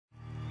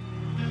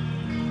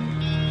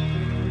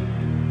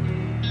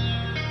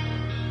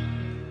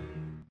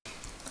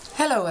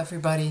Hello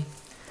everybody!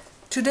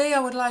 Today I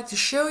would like to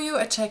show you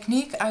a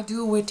technique I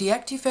do with the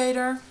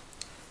activator,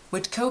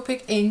 with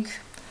Copic ink,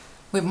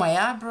 with my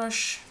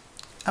airbrush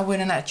and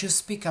with an Etch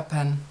Speaker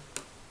pen.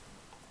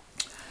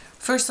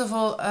 First of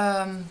all,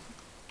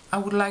 I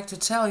would like to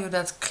tell you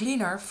that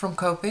cleaner from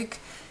Copic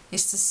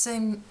is the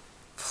same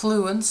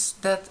fluence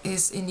that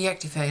is in the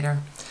activator.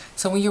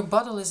 So when your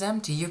bottle is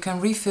empty, you can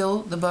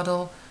refill the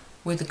bottle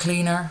with the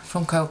cleaner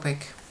from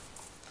Copic.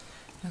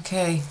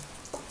 Okay.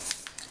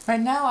 Right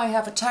now I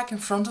have a tag in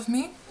front of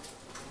me.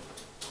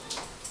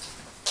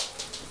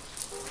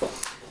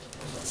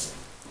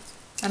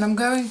 And I'm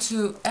going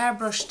to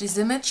airbrush this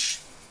image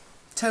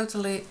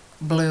totally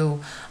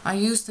blue. I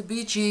used the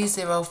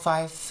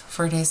BG05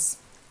 for this.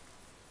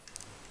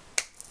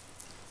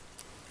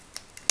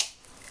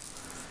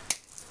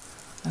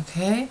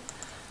 Okay.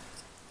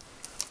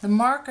 The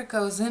marker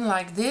goes in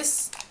like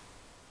this.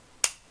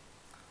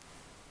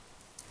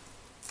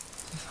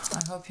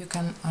 I hope you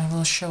can, I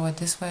will show it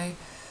this way.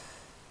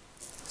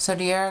 So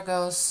the air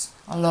goes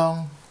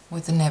along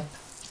with the nib.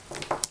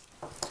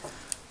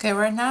 Okay,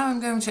 right now I'm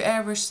going to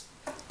airbrush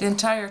the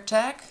entire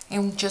tag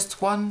in just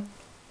one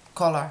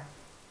color.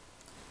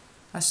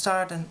 I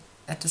start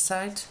at the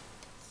side.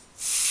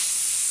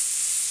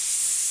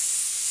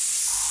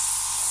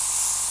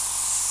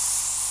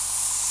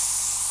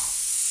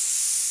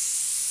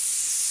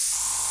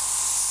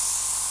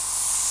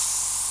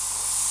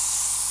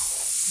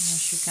 And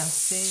as you can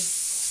see,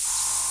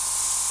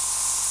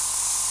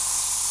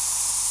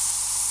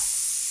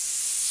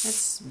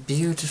 it's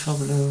beautiful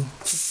blue.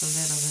 Just a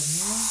little bit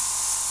here,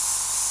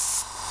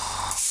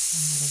 a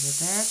little bit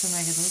there to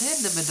make it a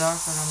little bit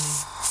darker on me.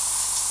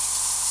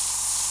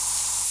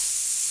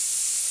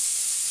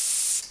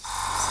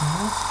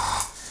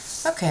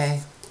 So, okay.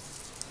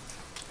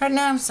 Right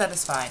now I'm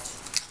satisfied.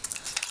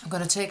 I'm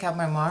going to take out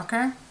my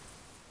marker,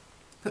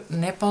 put the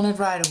nib on it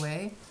right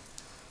away.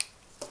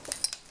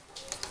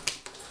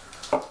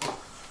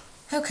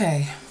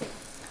 Okay.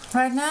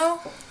 Right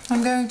now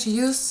I'm going to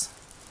use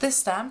this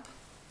stamp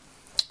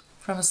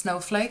from a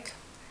snowflake,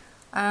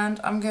 and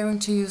I'm going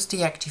to use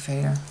the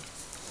activator.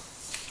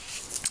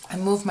 I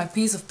move my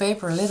piece of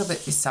paper a little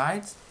bit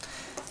beside,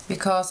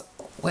 because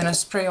when I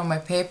spray on my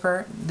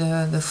paper,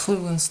 the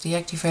fluence, the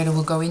activator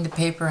will go in the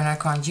paper and I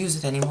can't use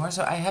it anymore.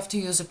 So I have to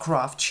use a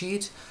craft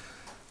sheet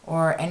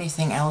or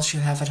anything else you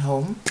have at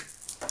home.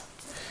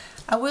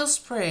 I will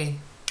spray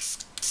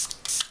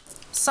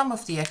some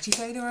of the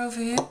activator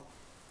over here.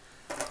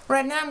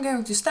 Right now I'm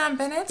going to stamp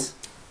in it.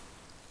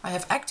 I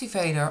have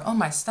activator on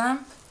my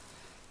stamp,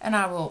 and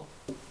I will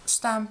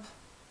stamp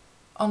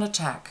on the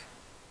tag.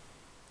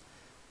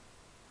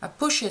 I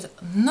push it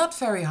not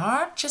very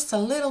hard, just a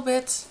little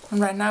bit, and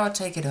right now I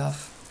take it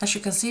off. As you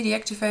can see, the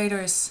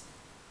activator is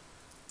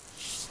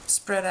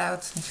spread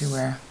out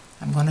everywhere.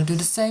 I'm going to do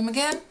the same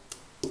again.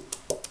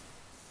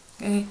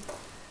 Okay,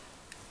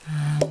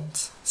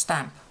 and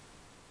stamp.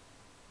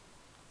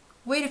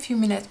 Wait a few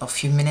minutes,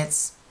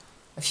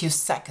 a few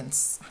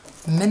seconds.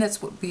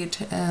 Minutes would be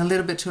a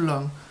little bit too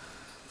long.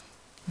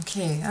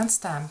 Okay, and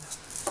stamp.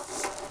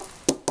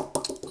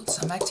 Put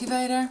some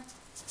activator.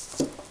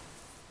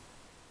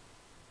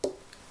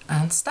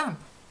 And stamp.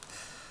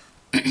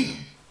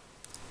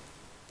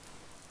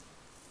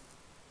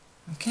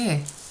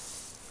 Okay.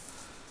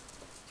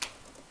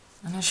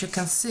 And as you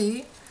can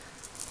see,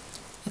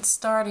 it's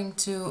starting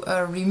to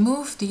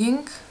remove the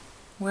ink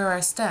where I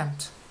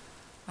stamped.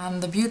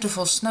 And the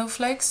beautiful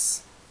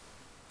snowflakes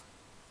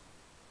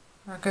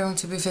are going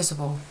to be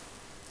visible.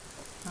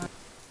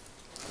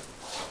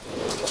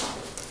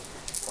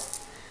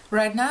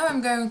 Right now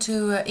I'm going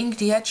to ink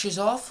the edges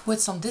off with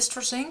some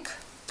distress ink.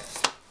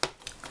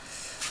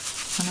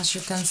 And as you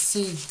can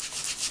see,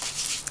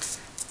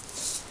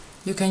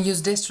 you can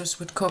use distress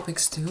with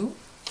Copics too.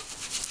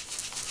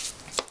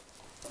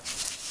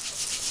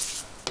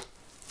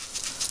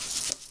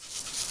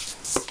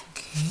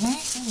 Okay,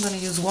 I'm going to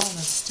use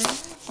walnut stain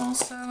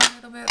also a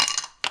little bit.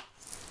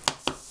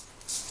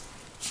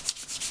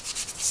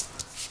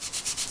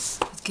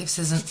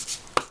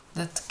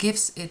 That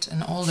gives it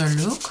an older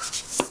look.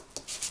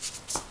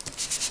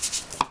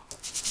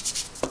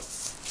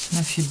 And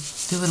if you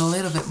do it a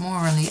little bit more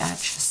on the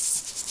edges,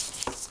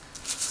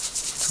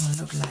 it will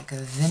look like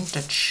a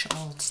vintage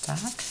old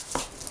stack.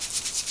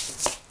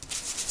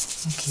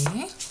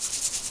 Okay.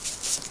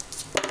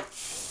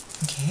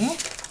 Okay,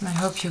 and I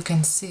hope you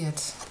can see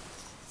it.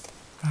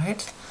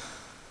 Right?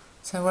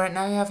 So right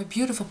now you have a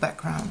beautiful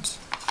background.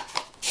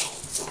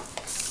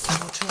 I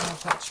will turn my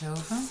patch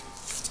over.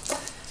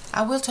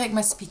 I will take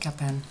my speaker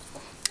pen,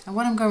 and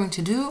what I'm going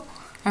to do,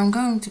 I'm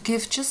going to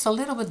give just a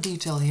little bit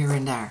detail here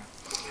and there.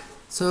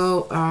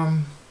 So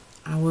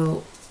I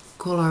will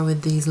color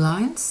with these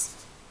lines.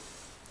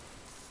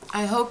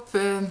 I hope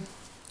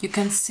you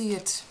can see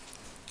it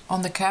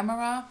on the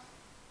camera,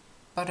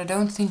 but I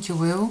don't think you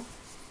will.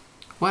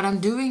 What I'm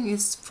doing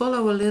is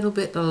follow a little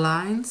bit the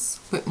lines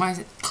with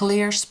my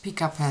clear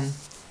speaker pen.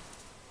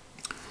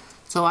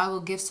 So I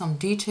will give some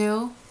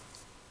detail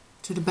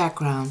to the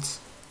background.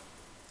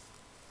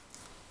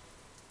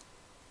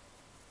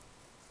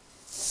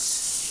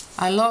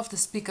 I love the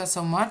speaker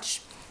so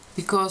much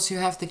because you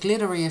have the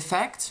glittery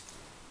effect,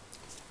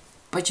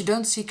 but you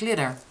don't see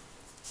glitter.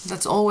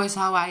 That's always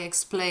how I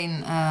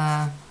explain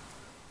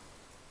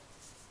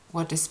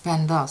what this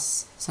pen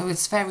does. So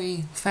it's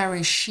very,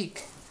 very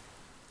chic.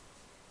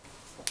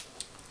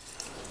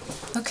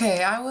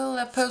 Okay, I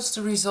will post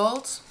the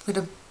result with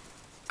a,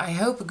 I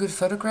hope, a good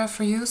photograph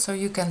for you so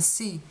you can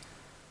see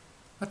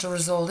what the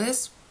result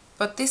is.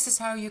 But this is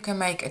how you can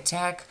make a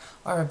tag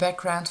or a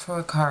background for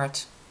a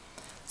card.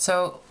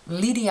 So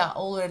Lydia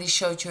already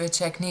showed you a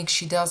technique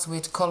she does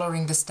with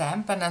coloring the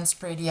stamp and then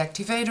spray the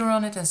activator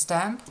on it and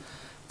stamp.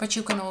 But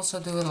you can also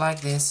do it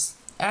like this.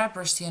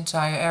 Airbrush the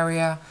entire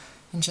area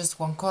in just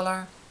one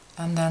color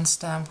and then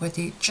stamp with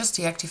just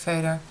the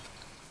activator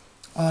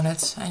on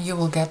it, and you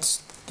will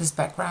get this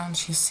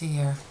background you see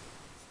here.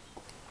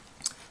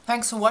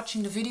 Thanks for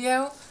watching the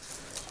video,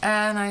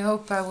 and I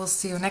hope I will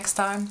see you next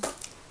time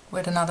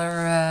with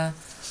another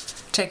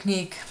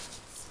technique.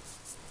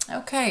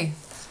 Okay,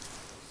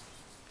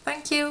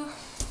 thank you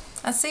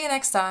and see you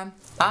next time.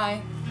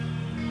 Bye.